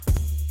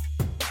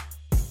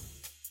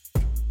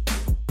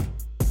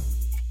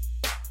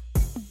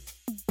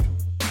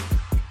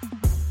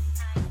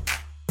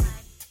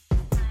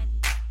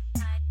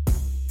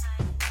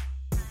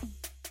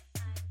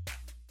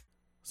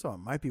So I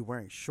might be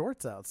wearing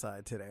shorts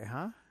outside today,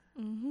 huh?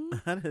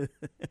 Mm-hmm.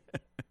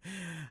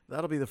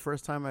 That'll be the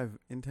first time I've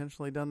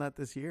intentionally done that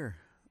this year.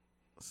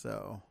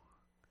 So,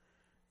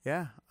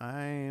 yeah,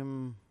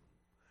 I'm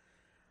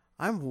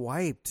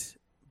wiped,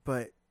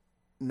 but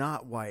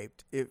not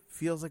wiped. It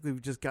feels like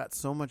we've just got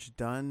so much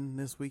done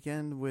this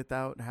weekend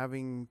without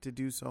having to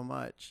do so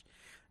much.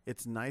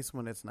 It's nice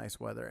when it's nice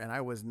weather, and I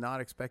was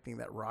not expecting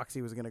that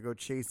Roxy was going to go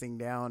chasing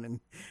down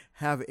and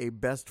have a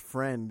best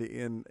friend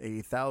in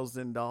a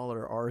 $1,000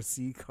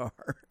 RC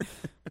car.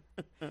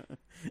 Did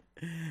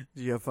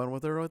you have fun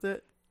with her with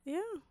it?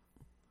 Yeah.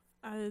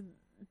 I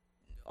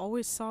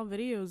always saw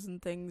videos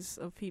and things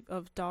of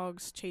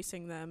dogs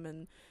chasing them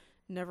and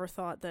never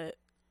thought that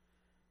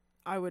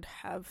I would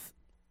have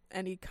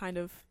any kind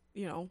of,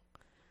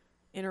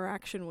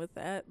 interaction with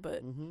that,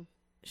 but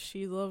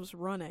she loves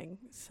running,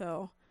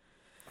 so...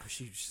 Oh,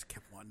 she just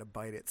kept wanting to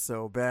bite it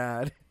so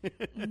bad.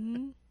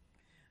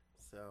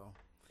 So,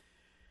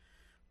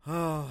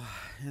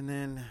 and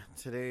then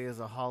today is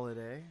a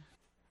holiday,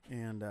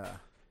 and I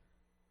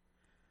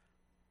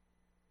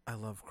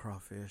love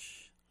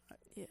crawfish.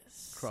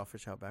 Yes.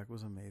 Crawfish Outback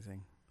was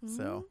amazing.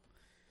 So,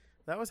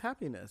 that was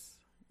happiness,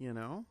 it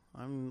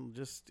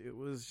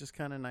was just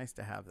kind of nice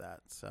to have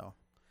that. So,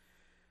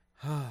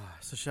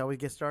 so shall we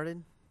get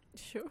started?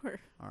 Sure.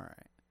 All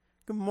right.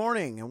 Good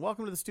morning, and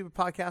welcome to the Stupid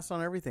Podcast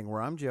on Everything,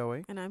 where I'm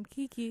Joey. And I'm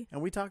Kiki.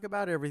 And we talk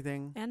about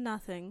everything. And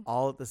nothing.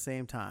 All at the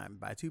same time,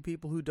 by two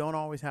people who don't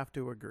always have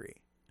to agree.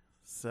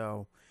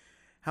 So,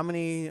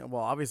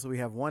 obviously we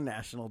have one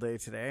national day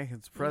today.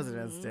 It's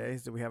President's Day.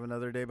 Do we have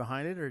another day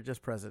behind it, or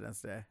just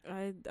President's Day?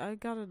 I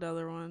got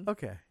another one.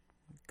 Okay,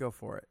 go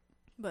for it.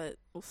 But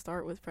we'll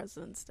start with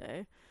President's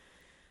Day.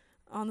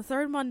 On the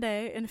third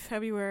Monday in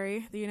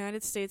February, the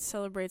United States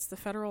celebrates the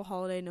federal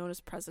holiday known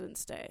as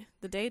President's Day.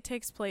 The day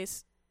takes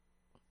place...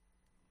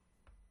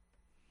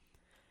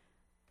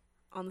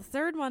 On the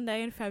third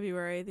Monday in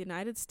February, the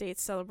United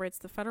States celebrates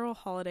the federal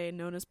holiday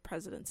known as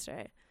President's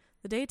Day.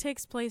 The day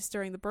takes place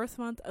during the birth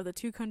month of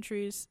the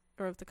country's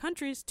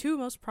two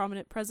most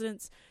prominent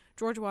presidents,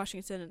 George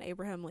Washington and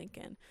Abraham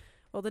Lincoln.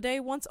 While the day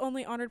once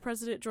only honored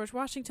President George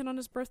Washington on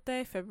his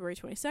birthday, February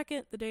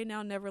 22nd, the day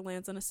now never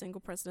lands on a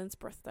single president's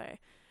birthday.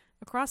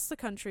 Across the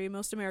country,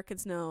 most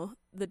Americans know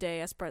the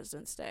day as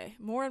President's Day.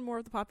 More and more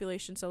of the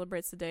population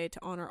celebrates the day to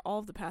honor all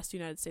of the past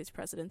United States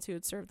presidents who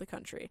had served the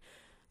country.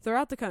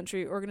 Throughout the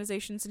country,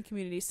 organizations and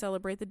communities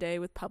celebrate the day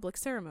with public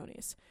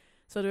ceremonies.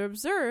 So to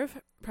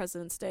observe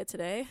President's Day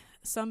today,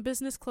 some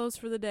businesses close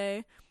for the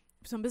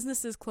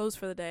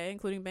day,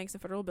 including banks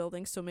and federal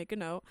buildings, so make a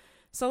note.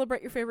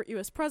 Celebrate your favorite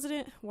U.S.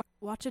 president.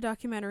 Watch a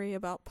documentary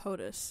about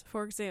POTUS,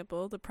 for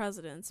example, The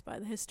Presidents by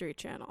the History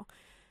Channel.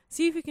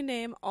 See if you can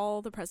name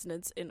all the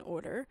presidents in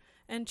order,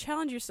 and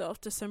challenge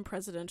yourself to some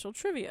presidential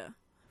trivia.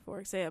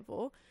 For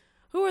example,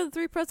 who are the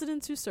three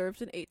presidents who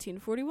served in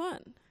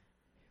 1841?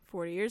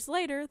 40 years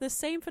later, the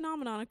same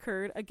phenomenon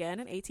occurred again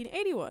in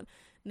 1881.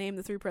 Name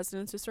the three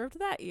presidents who served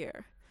that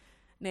year.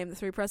 Name the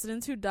three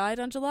presidents who died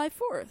on July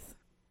 4th.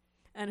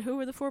 And who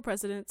were the four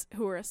presidents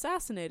who were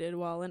assassinated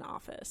while in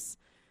office?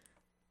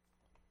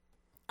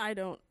 I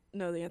don't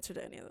know the answer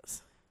to any of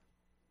this.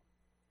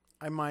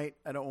 I might.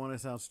 I don't want to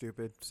sound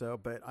stupid,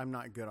 but I'm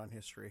not good on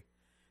history.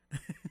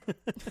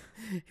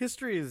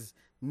 History has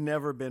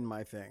never been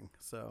my thing,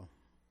 so...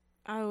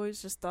 I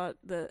always just thought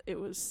that it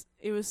was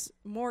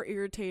more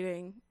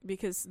irritating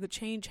because the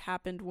change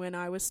happened when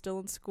I was still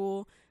in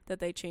school, that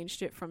they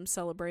changed it from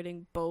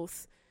celebrating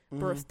both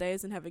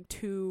birthdays and having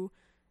two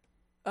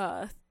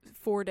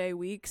 4-day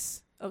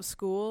weeks of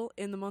school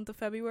in the month of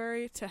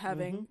February to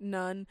having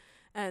none,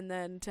 and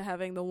then to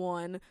having the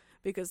one,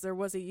 because there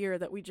was a year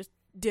that we just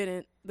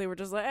didn't. They were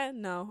just like,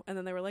 no. And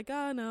then they were like,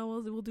 oh, no,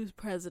 we'll do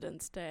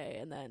President's Day.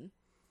 And then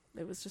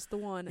it was just the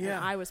one. Yeah.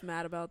 And I was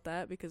mad about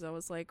that because I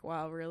was like,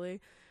 wow,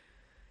 really?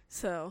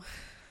 So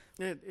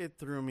it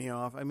threw me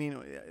off. I mean,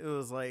 it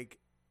was like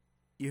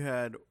you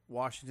had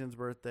Washington's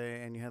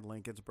birthday and you had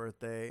Lincoln's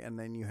birthday, and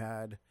then you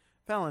had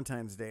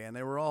Valentine's Day, and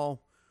they were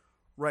all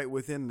right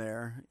within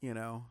there,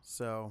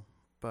 so,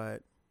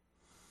 but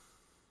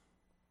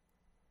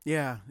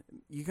yeah,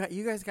 you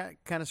guys got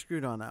kind of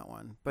screwed on that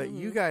one, but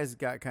you guys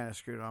got kind of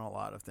screwed on a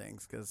lot of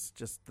things, because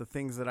just the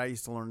things that I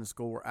used to learn in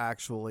school were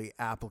actually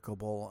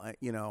applicable,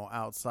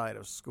 outside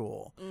of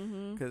school,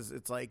 because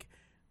it's like,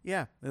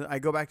 yeah, I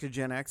go back to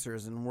Gen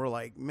Xers, and we're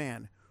like,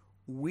 man,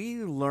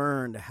 we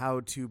learned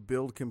how to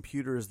build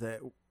computers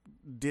that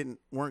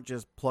weren't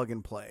just plug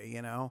and play,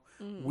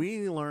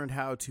 We learned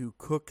how to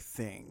cook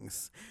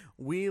things.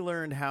 We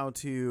learned how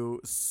to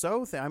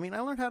sew things. I mean,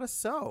 I learned how to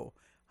sew.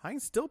 I can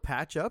still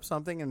patch up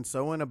something and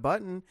sew in a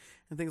button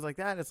and things like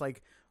that. It's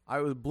like,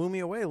 blew me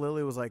away.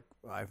 Lily was like,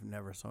 I've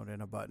never sewn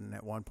in a button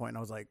at one point. And I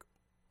was like,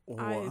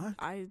 what?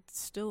 I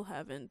still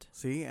haven't.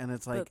 See, and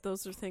it's like... But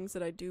those are things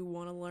that I do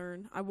want to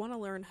learn. I want to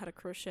learn how to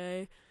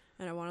crochet,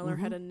 and I want to learn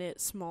how to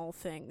knit small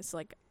things.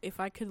 Like,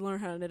 if I could learn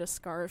how to knit a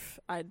scarf,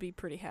 I'd be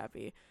pretty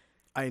happy.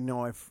 I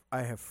know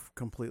I have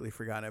completely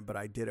forgotten it, but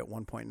I did at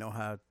one point know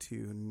how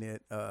to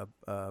knit a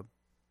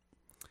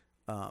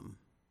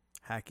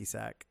hacky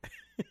sack.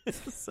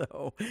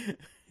 So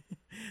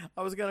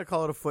I was gonna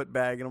call it a foot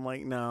bag, and I'm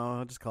like, no,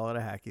 I'll just call it a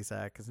hacky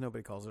sack because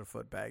nobody calls it a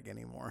foot bag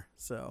anymore.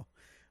 So,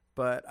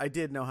 but I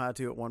did know how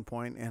to at one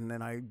point, and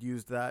then I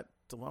used that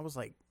till I was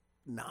like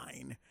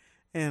 9.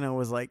 And I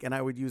was like, and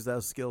I would use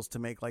those skills to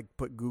make like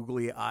put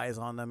googly eyes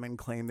on them and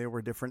claim they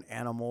were different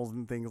animals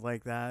and things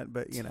like that.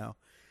 But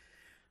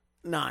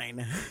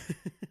 9.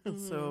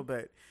 So,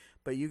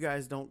 but you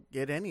guys don't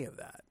get any of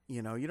that.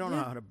 You don't know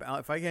how to.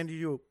 If I handed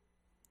you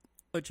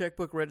a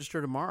checkbook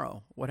register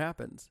tomorrow, what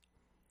happens?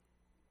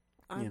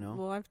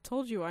 Well, I've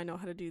told you I know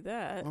how to do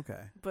that.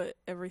 Okay. But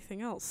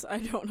everything else, I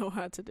don't know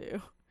how to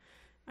do.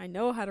 I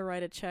know how to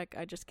write a check.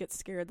 I just get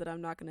scared that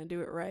I'm not going to do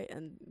it right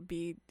and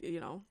be,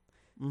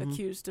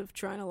 accused of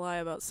trying to lie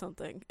about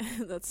something.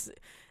 That's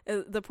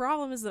the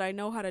problem is that I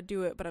know how to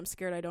do it, but I'm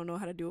scared I don't know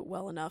how to do it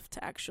well enough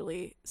to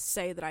actually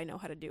say that I know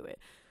how to do it.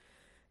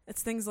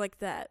 It's things like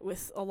that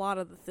with a lot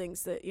of the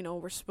things that,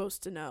 we're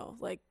supposed to know.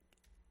 Like,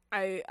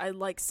 I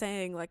like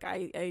saying, like,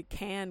 I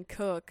can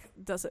cook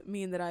doesn't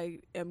mean that I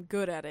am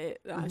good at it.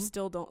 I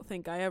still don't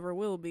think I ever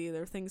will be.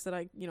 There are things that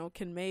I,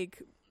 can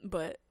make,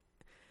 but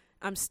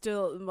I'm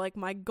still, like,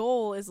 my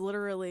goal is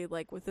literally,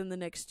 like, within the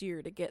next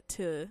year to get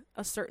to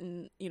a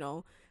certain,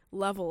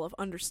 level of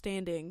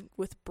understanding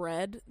with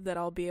bread that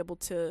I'll be able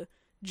to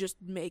just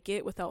make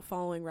it without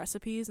following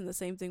recipes. And the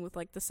same thing with,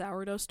 like, the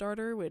sourdough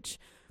starter, which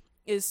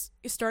is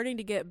starting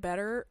to get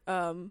better.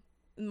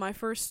 My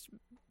first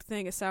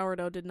thing, a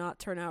sourdough, did not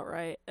turn out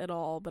right at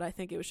all, but I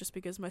think it was just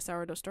because my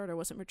sourdough starter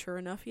wasn't mature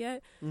enough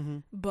yet.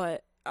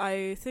 But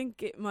I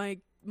think it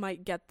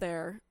might get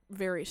there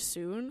very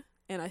soon.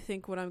 And I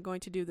think what I'm going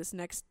to do this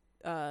next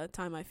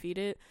time I feed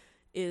it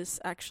is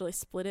actually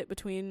split it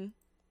between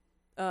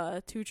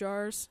 2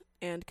 jars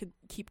and could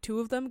keep 2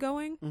 of them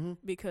going,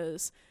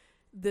 because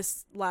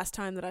this last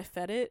time that I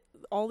fed it,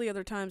 all the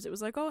other times it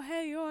was like, oh,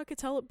 hey, I could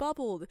tell it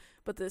bubbled.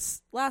 But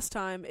this last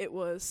time it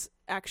was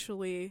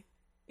actually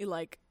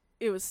like,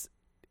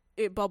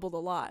 it bubbled a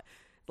lot.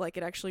 Like,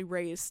 it actually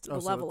raised the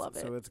level of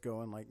it. So it's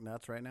going like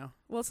nuts right now?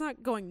 Well, it's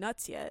not going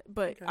nuts yet,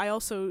 but okay. I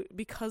also,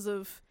 because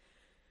of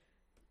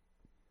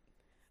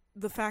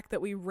the fact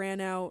that we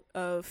ran out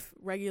of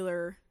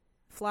regular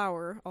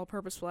flour,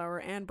 all-purpose flour,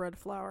 and bread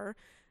flour,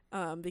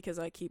 because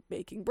I keep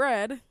baking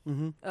bread,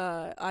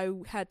 I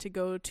had to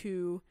go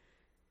to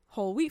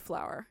whole wheat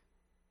flour.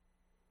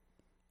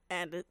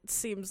 And it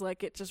seems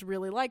like it just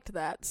really liked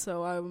that,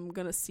 so I'm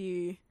going to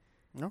see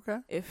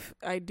if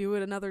I do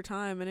it another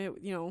time and it,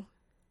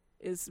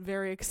 is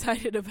very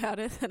excited about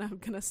it, then I'm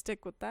going to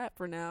stick with that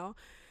for now.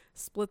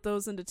 Split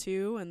those into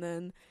 2, and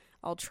then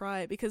I'll try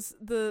it, because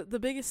the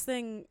biggest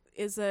thing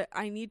is that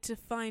I need to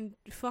find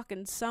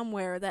fucking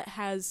somewhere that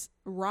has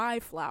rye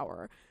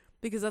flour,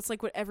 because that's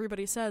like what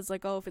everybody says,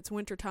 like, oh, if it's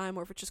winter time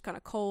or if it's just kind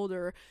of cold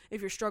or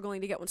if you're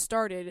struggling to get one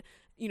started,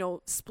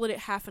 split it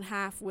half and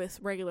half with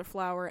regular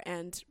flour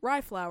and rye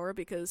flour,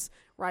 because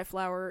rye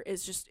flour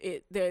is just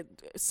the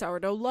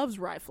sourdough loves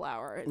rye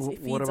flour. It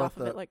feeds off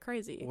of it like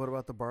crazy. What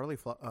about the barley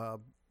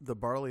the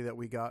barley that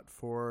we got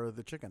for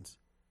the chickens?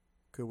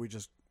 Could we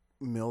just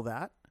mill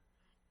that?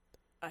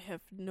 I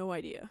have no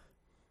idea.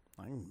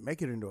 I can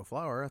make it into a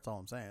flour. That's all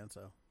I'm saying.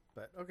 So,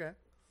 but okay.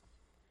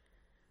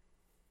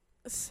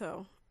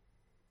 So,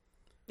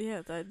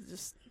 yeah,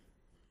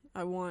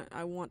 I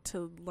want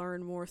to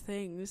learn more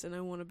things, and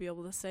I want to be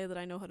able to say that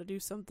I know how to do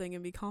something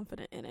and be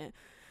confident in it.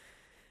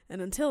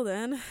 And until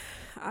then,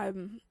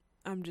 I'm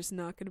just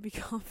not going to be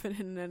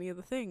confident in any of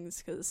the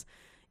things, because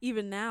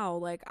even now,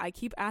 like, I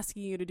keep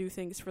asking you to do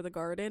things for the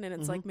garden, and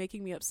it's like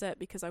making me upset,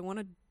 because I want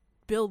to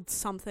build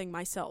something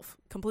myself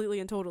completely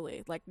and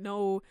totally. Like,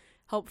 no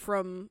help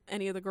from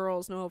any of the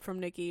girls, no help from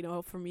Nikki, no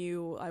help from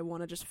you. I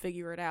want to just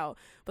figure it out.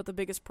 But the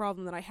biggest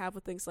problem that I have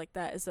with things like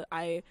that is that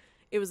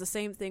it was the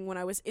same thing when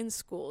I was in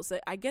school, is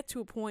that I get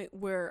to a point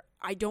where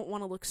I don't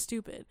want to look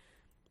stupid.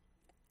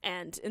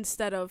 And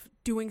instead of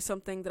doing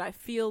something that I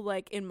feel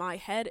like in my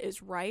head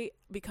is right,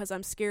 because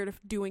I'm scared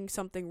of doing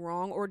something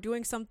wrong, or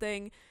doing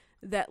something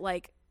that,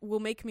 like,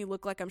 will make me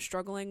look like I'm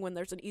struggling when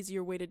there's an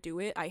easier way to do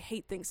it, I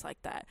hate things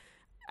like that.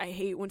 I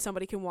hate when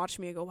somebody can watch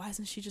me and go, why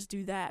doesn't she just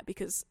do that?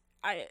 Because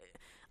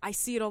I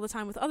see it all the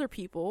time with other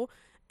people,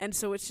 and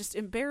so it's just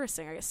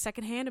embarrassing. I get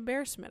secondhand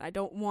embarrassment. I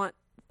don't want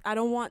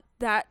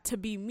that to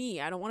be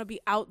me. I don't want to be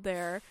out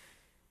there.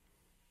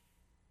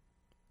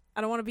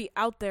 I don't want to be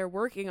out there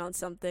working on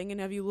something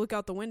and have you look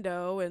out the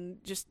window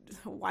and just,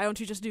 why don't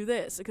you just do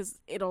this? Because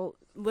it'll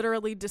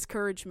literally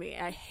discourage me.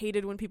 I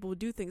hated when people would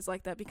do things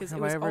like that, because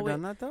have I ever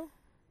done that though?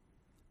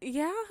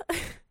 Yeah,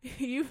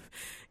 you're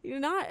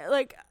not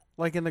like.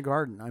 Like in the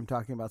garden, I'm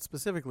talking about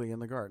specifically in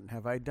the garden.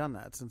 Have I done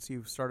that since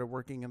you've started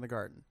working in the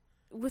garden?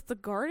 With the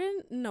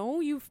garden, no.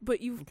 You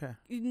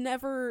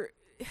never.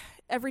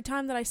 Every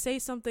time that I say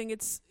something,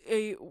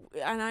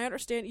 and I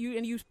understand you,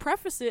 and you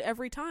preface it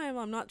every time.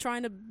 I'm not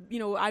trying to,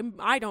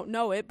 I don't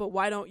know it, but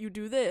why don't you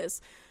do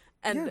this?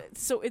 And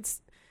so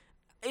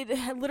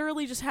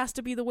literally just has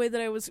to be the way that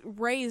I was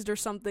raised or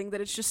something, that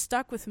it's just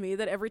stuck with me,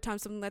 that every time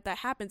something like that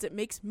happens, it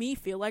makes me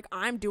feel like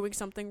I'm doing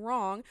something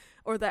wrong,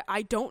 or that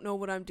I don't know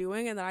what I'm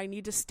doing, and that I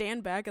need to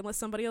stand back and let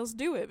somebody else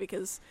do it,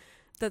 because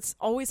that's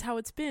always how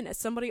it's been. As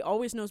somebody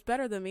always knows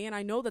better than me, and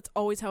I know that's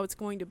always how it's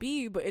going to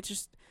be, but it's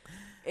just,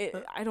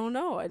 I don't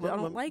know. I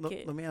don't like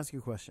it. Let me ask you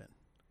a question.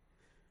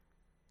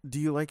 Do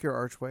you like your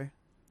archway?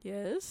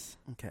 Yes.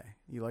 Okay.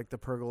 You like the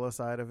pergola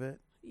side of it?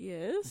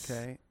 Yes.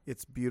 Okay.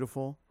 It's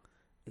beautiful.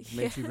 It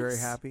makes you very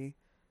happy.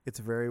 It's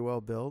very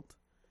well built.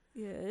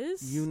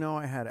 Yes. You know,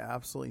 I had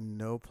absolutely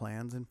no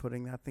plans in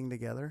putting that thing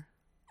together.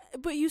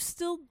 But you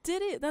still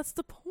did it. That's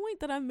the point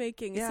that I'm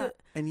making. Yeah.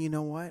 And you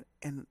know what?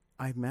 And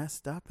I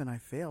messed up and I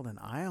failed. And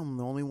I am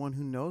the only one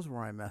who knows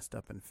where I messed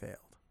up and failed.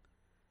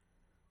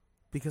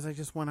 Because I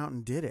just went out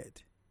and did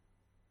it.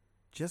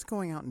 Just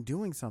going out and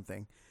doing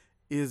something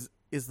is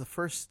the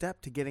first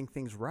step to getting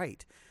things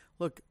right.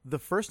 Look, the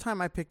first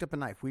time I picked up a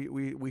knife,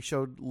 we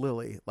showed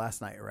Lily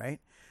last night, right?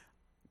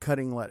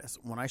 Cutting lettuce.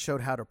 When I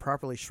showed how to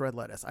properly shred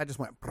lettuce, I just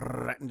went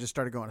and just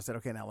started going. I said,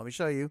 okay, now let me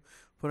show you.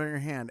 Put it in your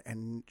hand.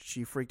 And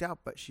she freaked out,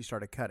 but she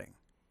started cutting.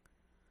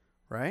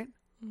 Right?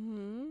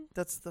 Mm-hmm.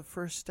 That's the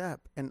first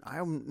step. And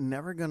I'm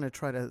never going to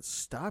try to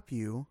stop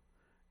you.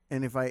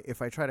 And if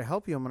I try to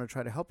help you, I'm going to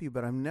try to help you,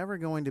 but I'm never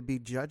going to be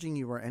judging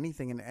you or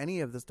anything in any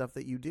of the stuff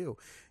that you do.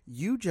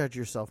 You judge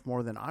yourself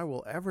more than I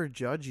will ever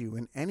judge you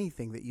in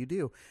anything that you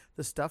do.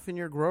 The stuff in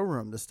your grow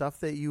room, the stuff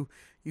that you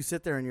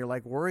sit there and you're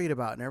like worried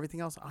about and everything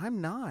else, I'm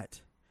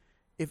not.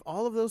 If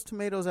all of those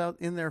tomatoes out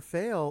in there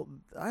fail,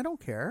 I don't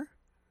care.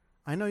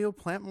 I know you'll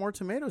plant more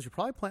tomatoes. You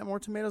probably plant more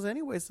tomatoes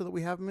anyway so that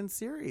we have them in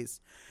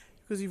series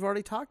because you've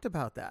already talked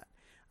about that.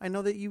 I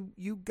know that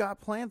you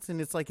got plants, and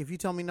it's like if you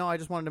tell me, no, I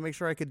just wanted to make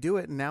sure I could do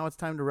it, and now it's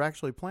time to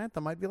actually plant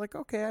them, I'd be like,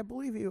 okay, I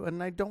believe you,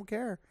 and I don't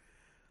care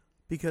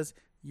because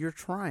you're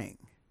trying.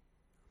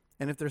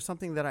 And if there's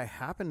something that I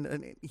happen,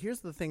 and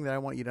here's the thing that I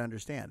want you to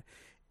understand.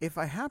 If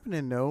I happen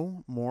to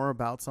know more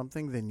about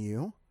something than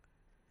you,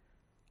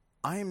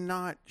 I'm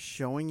not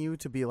showing you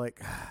to be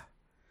like,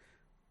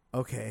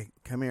 okay,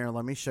 come here,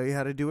 let me show you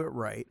how to do it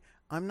right.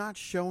 I'm not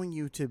showing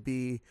you to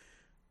be,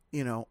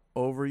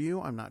 over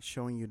you. I'm not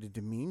showing you to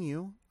demean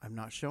you. I'm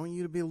not showing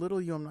you to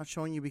belittle you. I'm not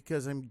showing you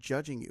because I'm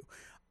judging you.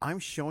 I'm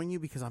showing you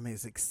because I'm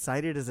as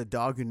excited as a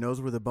dog who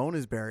knows where the bone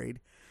is buried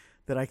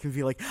that I can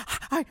feel like,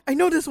 I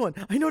know this one.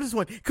 I know this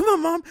one. Come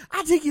on, Mom.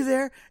 I'll take you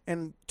there.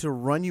 And to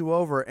run you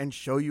over and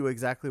show you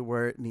exactly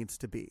where it needs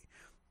to be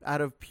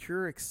out of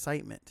pure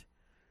excitement.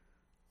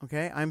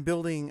 Okay. I'm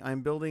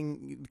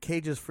building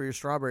cages for your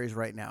strawberries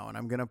right now. And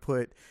I'm going to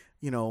put,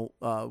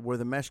 where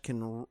the mesh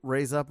can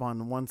raise up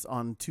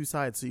on two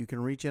sides so you can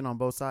reach in on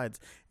both sides.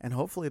 And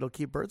hopefully it'll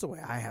keep birds away.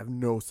 I have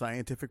no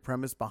scientific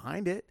premise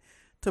behind it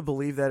to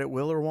believe that it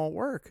will or won't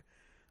work.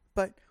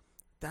 But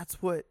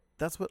that's what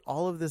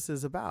all of this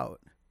is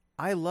about.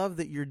 I love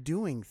that you're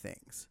doing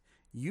things.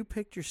 You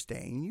picked your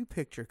stain. You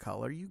picked your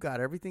color. You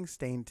got everything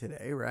stained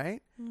today,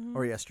 right? Mm-hmm.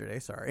 Or yesterday,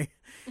 sorry.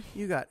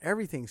 You got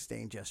everything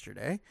stained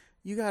yesterday.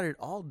 You got it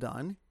all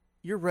done.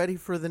 You're ready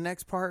for the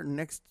next part and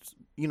next,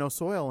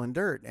 soil and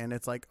dirt. And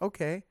it's like,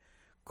 okay,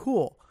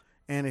 cool.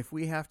 And if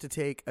we have to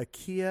take a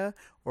Kia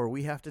or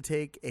we have to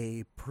take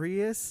a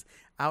Prius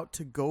out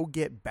to go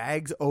get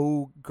bags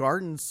of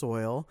garden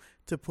soil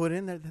to put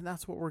in there, then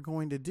that's what we're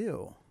going to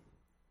do.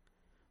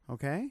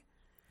 Okay?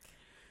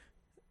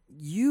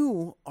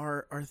 You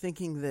are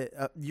thinking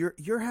that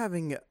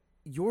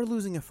you're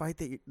losing a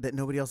fight that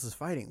nobody else is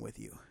fighting with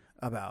you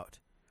about.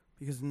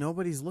 Because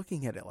nobody's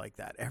looking at it like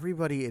that.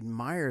 Everybody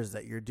admires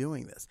that you're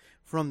doing this.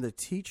 From the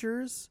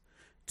teachers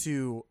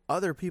to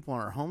other people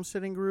in our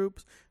homesteading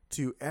groups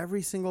to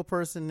every single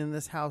person in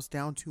this house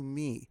down to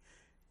me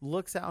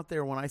looks out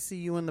there. When I see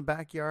you in the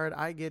backyard,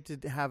 I get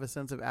to have a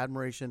sense of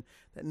admiration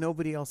that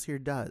nobody else here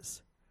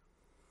does.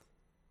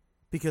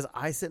 Because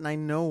I sit and I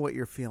know what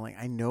you're feeling.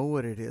 I know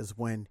what it is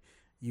when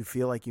you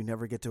feel like you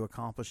never get to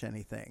accomplish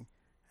anything.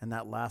 And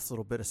that last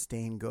little bit of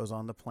stain goes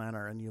on the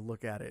planter and you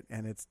look at it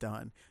and it's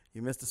done.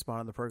 You missed a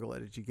spot on the pergola.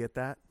 Did you get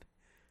that?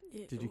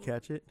 Did you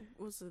catch it?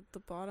 Was it the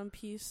bottom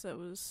piece that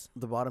was...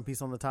 The bottom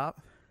piece on the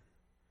top?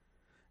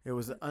 It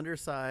was the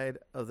underside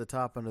of the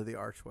top under the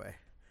archway.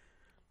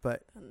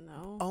 But...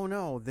 No. Oh,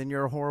 no. Then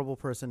you're a horrible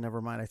person.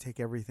 Never mind. I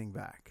take everything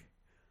back.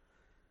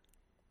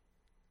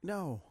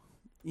 No.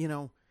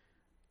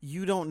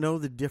 You don't know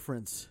the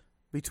difference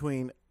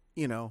between,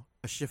 a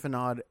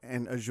chiffonade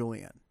and a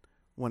julienne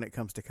when it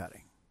comes to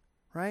cutting.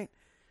 Right?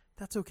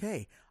 That's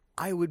okay.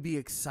 I would be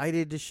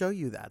excited to show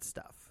you that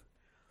stuff.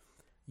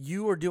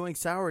 You are doing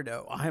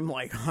sourdough. I'm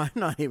like, I'm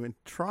not even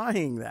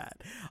trying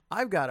that.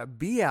 I've got a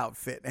bee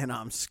outfit and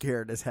I'm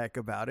scared as heck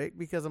about it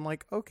because I'm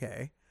like,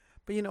 okay,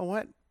 but you know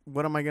what?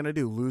 What am I going to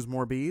do? Lose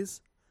more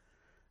bees?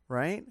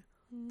 Right?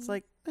 Mm-hmm. It's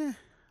like,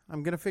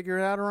 I'm going to figure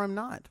it out or I'm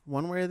not.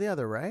 One way or the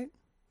other, right?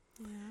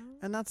 Yeah.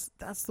 And that's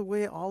the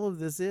way all of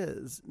this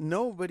is.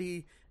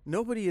 Nobody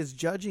is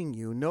judging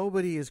you.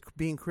 Nobody is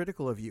being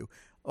critical of you.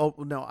 Oh,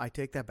 no, I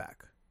take that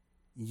back.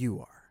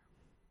 You are.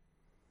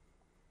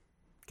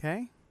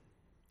 Okay?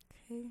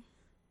 Okay.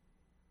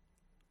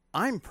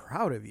 I'm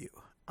proud of you.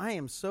 I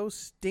am so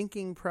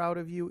stinking proud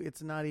of you.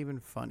 It's not even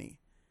funny.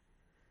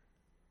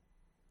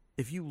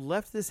 If you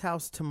left this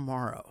house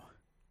tomorrow,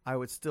 I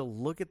would still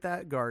look at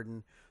that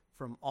garden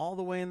from all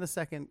the way in the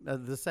second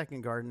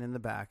garden in the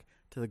back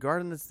to the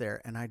garden that's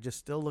there, and I just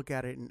still look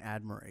at it in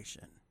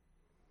admiration.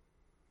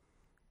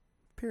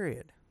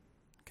 Period.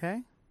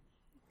 Okay?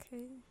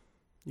 Okay.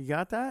 You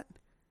got that?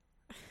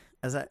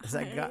 Has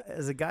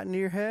it gotten to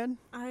your head?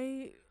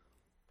 I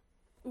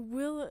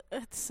will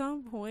at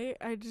some point.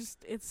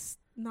 It's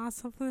not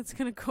something that's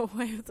going to go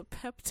away with a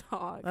pep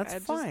talk. That's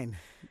fine.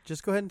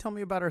 Just go ahead and tell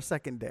me about our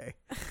second day.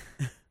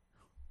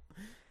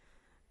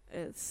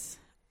 It's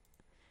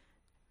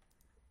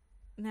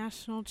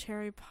National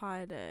Cherry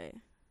Pie Day.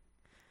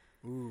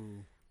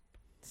 Ooh.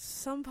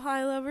 Some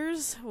pie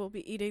lovers will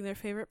be eating their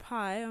favorite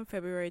pie on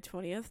February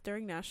 20th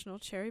during National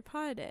Cherry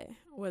Pie Day.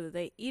 Whether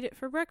they eat it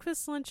for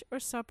breakfast, lunch, or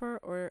supper,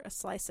 or a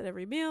slice at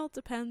every meal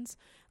depends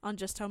on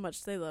just how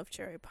much they love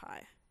cherry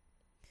pie.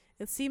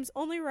 It seems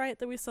only right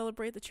that we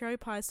celebrate the cherry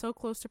pie so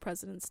close to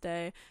President's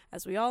Day,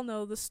 as we all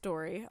know the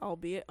story,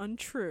 albeit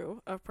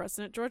untrue, of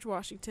President George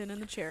Washington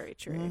and the cherry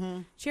tree.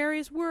 Mm-hmm.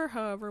 Cherries were,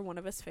 however, one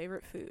of his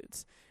favorite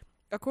foods.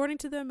 According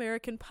to the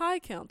American Pie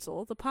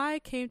Council, the pie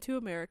came to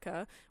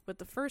America with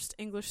the first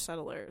English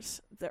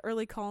settlers. The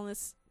early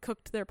colonists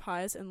cooked their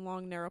pies in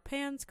long, narrow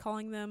pans,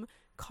 calling them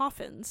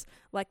coffins,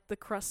 like the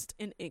crust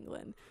in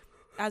England.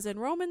 As in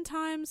Roman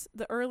times,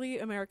 the early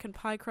American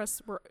pie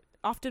crusts were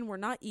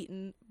not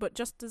eaten, but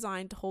just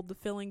designed to hold the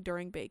filling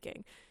during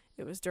baking.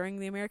 It was during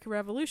the American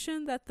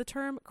Revolution that the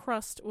term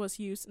crust was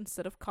used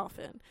instead of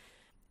coffin.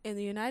 In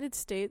the United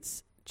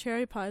States,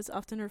 cherry pie is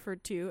often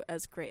referred to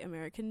as Great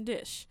American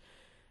Dish.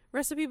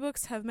 Recipe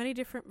books have many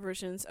different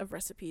versions of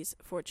recipes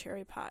for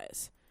cherry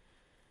pies.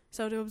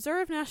 So to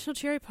observe National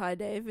Cherry Pie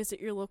Day, visit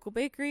your local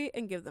bakery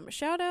and give them a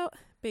shout out,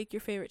 bake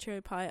your favorite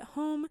cherry pie at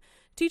home,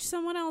 teach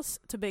someone else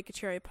to bake a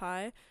cherry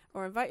pie,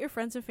 or invite your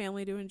friends and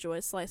family to enjoy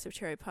a slice of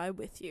cherry pie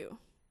with you.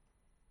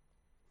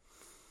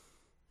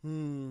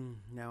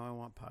 Now I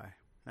want pie.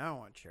 Now I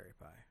want cherry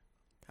pie.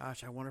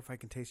 Gosh, I wonder if I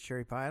can taste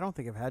cherry pie. I don't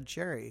think I've had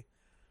cherry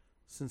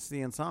since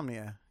the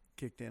insomnia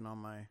kicked in on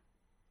my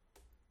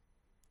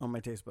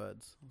taste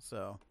buds.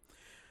 So,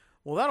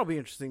 well, that'll be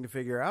interesting to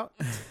figure out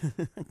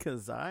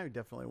because I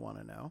definitely want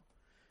to know.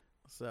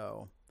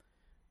 So,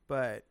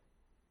 but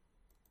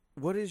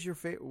what is your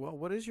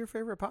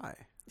favorite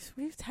pie?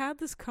 We've had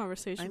this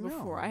conversation I know.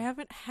 before. I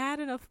haven't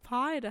had enough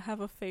pie to have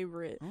a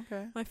favorite.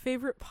 Okay. My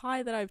favorite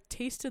pie that I've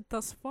tasted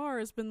thus far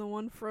has been the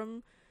one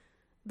from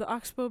the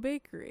Oxbow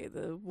Bakery,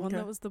 the one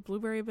that was the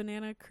blueberry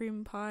banana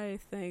cream pie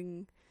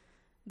thing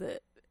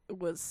that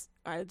was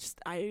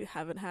I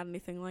haven't had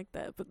anything like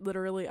that, but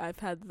literally I've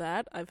had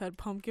that, I've had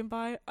pumpkin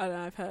pie, and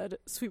I've had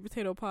sweet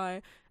potato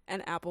pie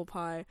and apple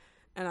pie,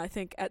 and I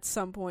think at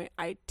some point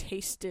I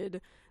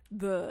tasted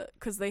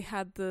because they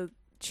had the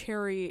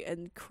cherry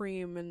and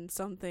cream and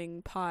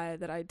something pie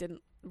that I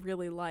didn't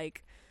really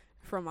like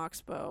from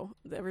Oxbow.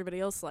 Everybody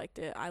else liked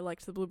it. I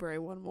liked the blueberry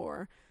one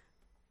more,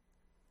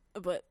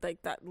 but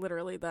like that,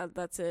 literally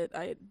that's it.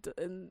 I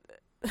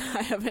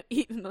haven't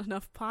eaten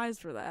enough pies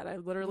for that. I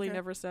literally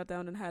never sat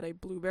down and had a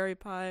blueberry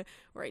pie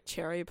or a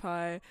cherry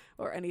pie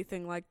or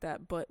anything like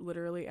that, but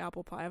literally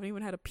apple pie. I haven't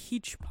even had a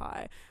peach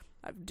pie.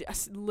 I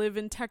live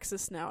in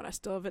Texas now, and I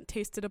still haven't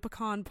tasted a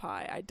pecan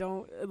pie. I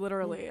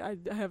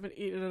haven't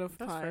eaten enough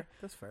pie.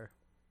 That's fair.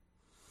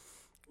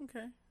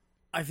 Okay.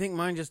 I think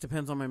mine just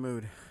depends on my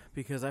mood,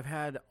 because I've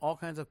had all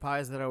kinds of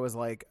pies that I was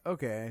like,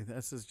 okay,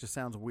 just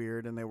sounds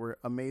weird, and they were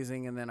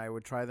amazing, and then I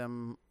would try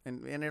them,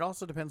 and it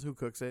also depends who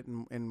cooks it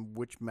and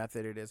which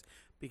method it is,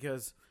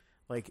 because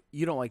like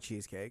you don't like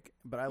cheesecake,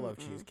 but I love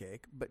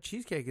cheesecake, but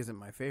cheesecake isn't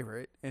my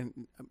favorite,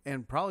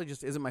 and probably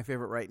just isn't my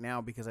favorite right now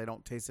because I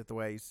don't taste it the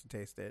way I used to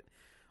taste it.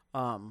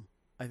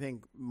 I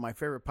think my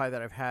favorite pie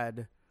that I've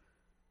had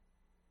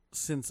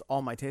since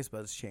all my taste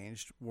buds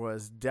changed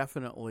was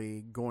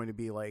definitely going to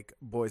be like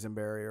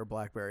boysenberry or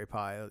blackberry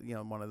pie,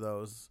 one of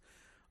those,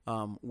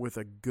 with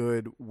a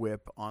good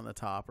whip on the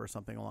top or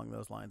something along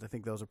those lines. I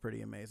think those are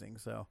pretty amazing.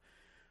 So,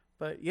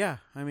 but yeah,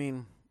 I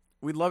mean,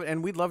 we'd love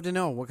to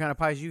know what kind of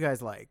pies you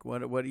guys like.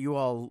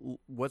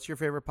 What's your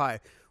favorite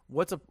pie?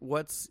 What's a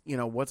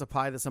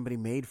pie that somebody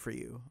made for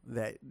you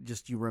that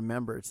just you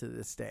remember to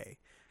this day?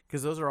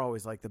 Because those are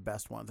always like the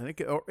best ones, and it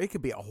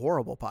could be a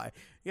horrible pie.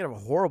 You could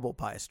have a horrible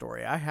pie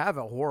story. I have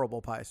a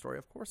horrible pie story.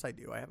 Of course I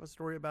do. I have a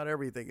story about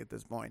everything at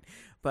this point.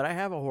 But I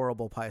have a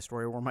horrible pie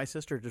story where my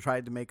sister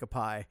tried to make a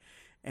pie,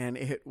 and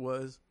it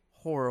was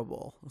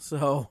horrible.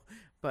 So,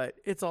 but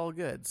it's all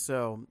good.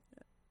 So,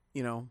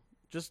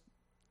 just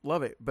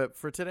love it. But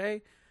for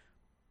today,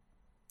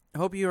 I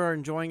hope you are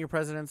enjoying your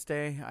President's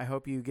Day. I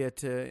hope you get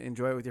to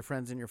enjoy it with your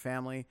friends and your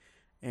family,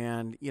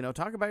 and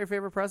talk about your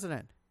favorite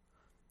president.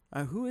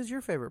 Who is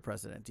your favorite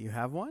president? Do you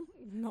have one?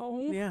 No.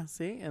 Yeah,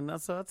 see? And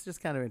that's just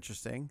kind of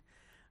interesting,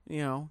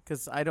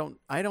 because I don't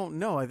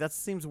know. That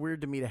seems weird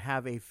to me to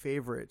have a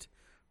favorite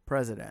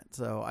president.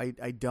 So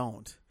I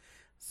don't.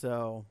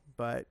 So,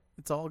 but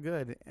it's all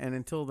good. And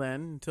until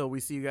we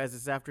see you guys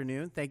this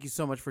afternoon, thank you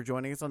so much for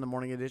joining us on the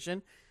morning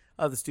edition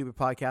of the Stupid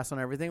Podcast on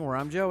Everything, where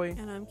I'm Joey.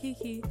 And I'm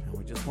Kiki. And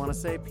we just want to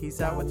say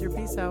peace out with your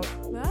peace out.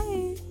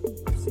 Bye.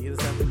 See you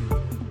this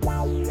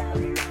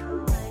afternoon.